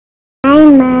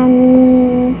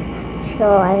So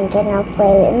I'm gonna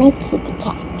play with my kitty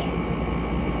cat.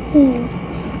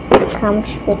 It comes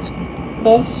with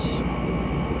this,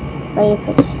 where you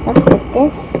put your stuff like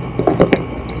this,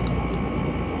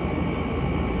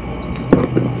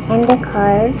 and the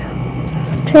card.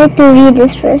 Try to read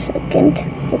this for a second.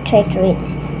 We'll try to read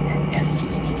this.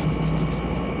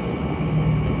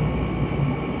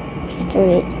 Try to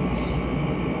read this.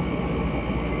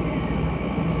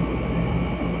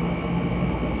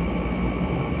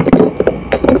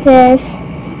 It says,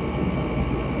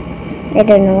 I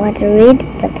don't know what to read,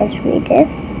 but let's read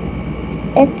this.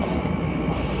 It's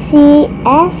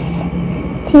CSTAU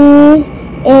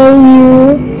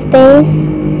space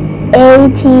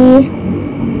AT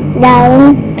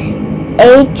down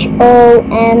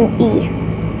HOME.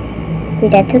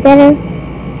 Read that together.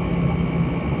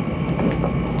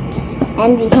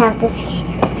 And we have this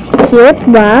cute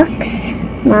box.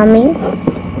 Mommy,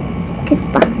 cute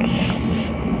box.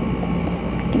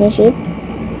 Can you see it?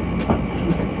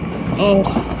 And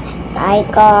I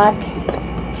got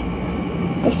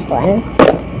this one.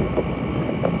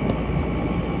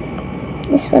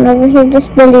 This one over here,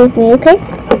 just believe me, okay?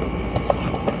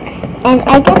 And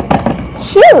I got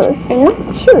shoes, you know?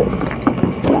 Shoes.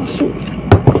 Yeah, shoes.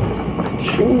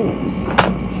 Shoes.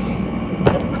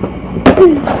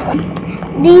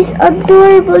 These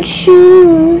adorable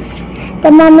shoes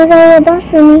that Mama's already bought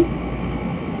for me.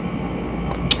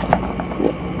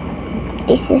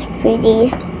 This is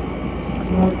pretty.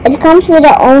 It comes with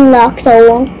its own lock, so it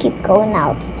won't keep going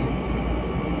out.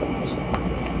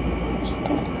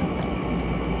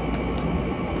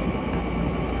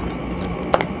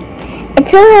 It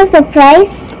still has the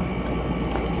price,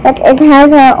 but it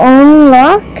has our own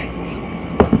lock,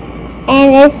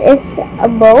 and this is a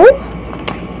bow,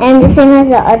 and the same as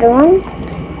the other one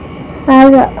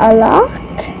has a lock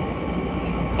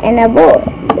and a bow.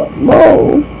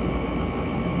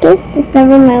 Okay, just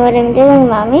never mind what I'm doing,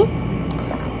 Mommy.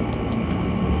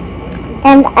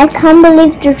 And I can't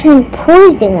believe they're trying to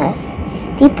poison us.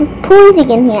 They put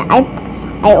poison in here. I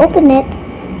opened it,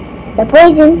 the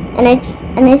poison, and I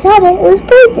saw that it was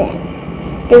poison.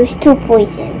 There was 2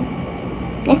 poison.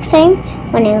 Next time,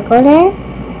 when I go there,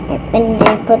 when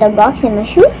they put a box in my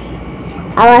shoes,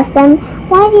 I'll ask them,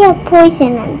 why do you have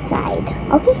poison inside?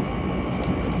 Okay?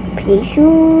 Pretty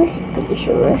shoes, pretty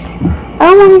shoes.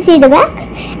 I want to see the back.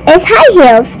 It's high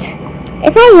heels.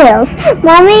 It's high heels.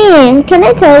 Mommy, can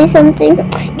I tell you something?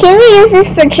 Can we use this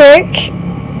for church?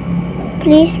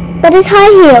 Please? But it's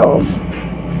high heels.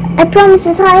 I promise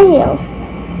it's high heels.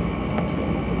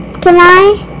 Can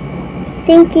I?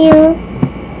 Thank you.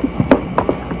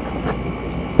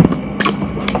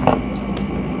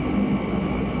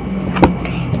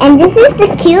 And this is the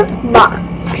cute box.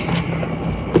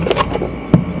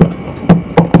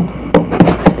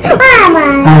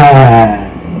 Mama!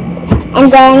 And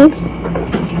then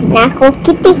Nako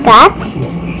kitty cat.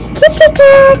 Kitty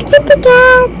cat, kitty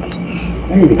cat.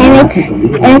 And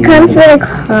it comes with a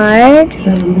card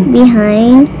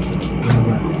behind.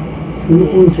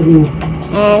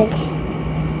 And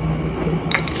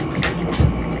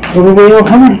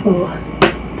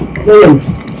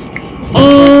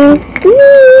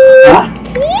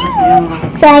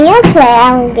so I'm gonna play.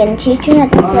 I'm gonna teach you how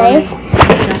to play.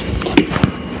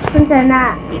 What's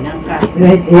that?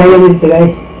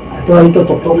 Ito,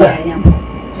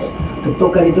 tuktok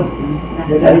ka dito.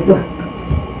 Dada dito.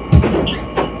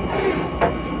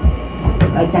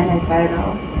 Palitan ng pera.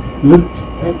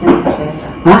 Palitan ng sera.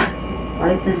 Ha?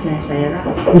 Palitan ng sera.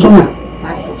 Gusto mo?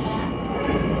 Patos.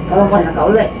 Kalau ka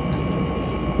nakauli.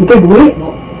 Ikaw buli?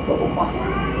 Oo pa.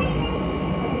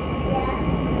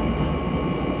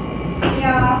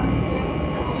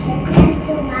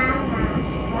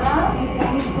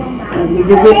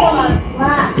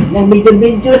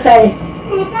 Nagbidyo-bidyo sa'yo.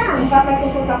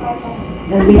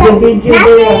 Nagbidyo-bidyo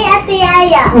Nasi sa'yo. Ate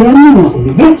Yaya. Ano mo?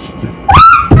 Bigyan?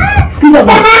 Kita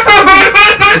ba?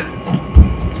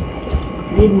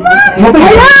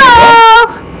 Hello!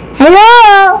 Hello!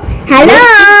 Hello!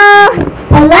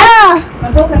 Hello!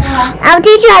 I'll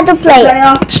teach you how to play.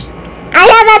 I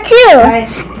have that too.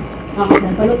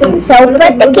 So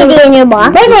put the kitty in your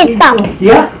box. Wait, stop.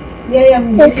 Yeah?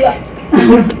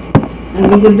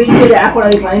 Nagbidyo-bidyo na ako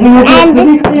lang ipay. And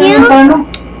this cute.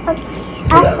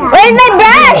 Where's my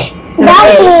brush?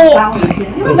 Dahi.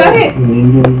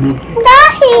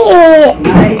 Dahi.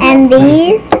 And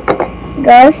these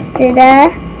goes to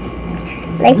the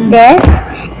like this,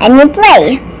 and you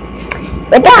play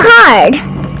with the card.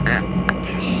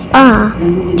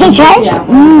 Can you try?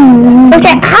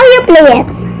 Okay, how you play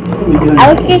it?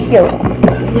 I'll teach you.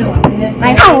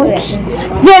 My ouch.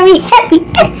 Very heavy.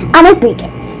 I'm gonna break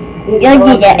it.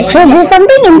 She'll do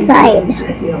something inside.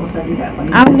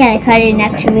 I'm gonna cut it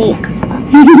next week.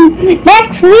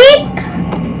 Next week?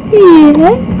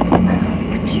 Yeah.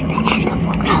 Which is the end of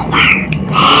October.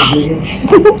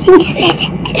 You said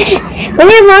it. Why are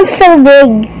your mouth so big?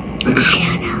 I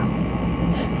don't know.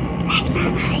 Like my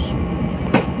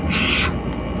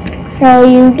So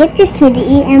you get your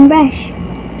kitty and brush.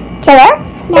 Killer?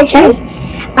 That's right.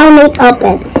 I'll make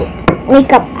opens.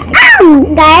 Makeup.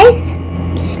 Guys.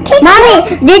 Mommy,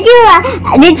 did you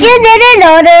didn't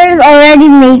know there's already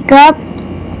makeup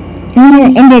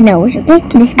in the nose? Okay.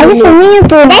 This I just filming you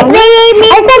for mommy.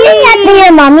 I'm filming that for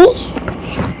your mommy.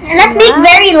 Let's make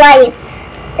very light.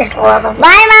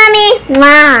 Bye, mommy.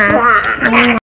 Mwah.